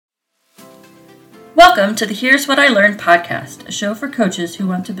Welcome to the Here's What I Learned podcast, a show for coaches who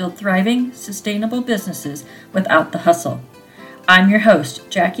want to build thriving, sustainable businesses without the hustle. I'm your host,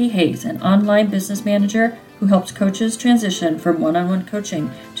 Jackie Hayes, an online business manager who helps coaches transition from one-on-one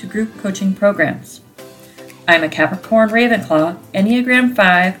coaching to group coaching programs. I'm a Capricorn Ravenclaw, Enneagram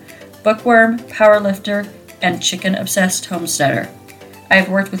 5, bookworm, powerlifter, and chicken-obsessed homesteader. I've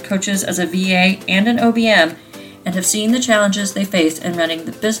worked with coaches as a VA and an OBM and have seen the challenges they face in running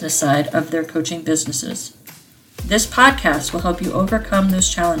the business side of their coaching businesses. This podcast will help you overcome those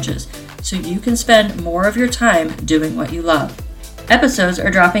challenges so you can spend more of your time doing what you love. Episodes are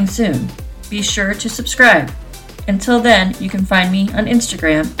dropping soon. Be sure to subscribe. Until then, you can find me on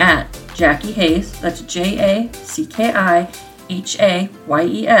Instagram at Jackie Hayes, that's JACKIHAYES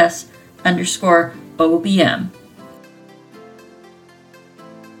 _OBM.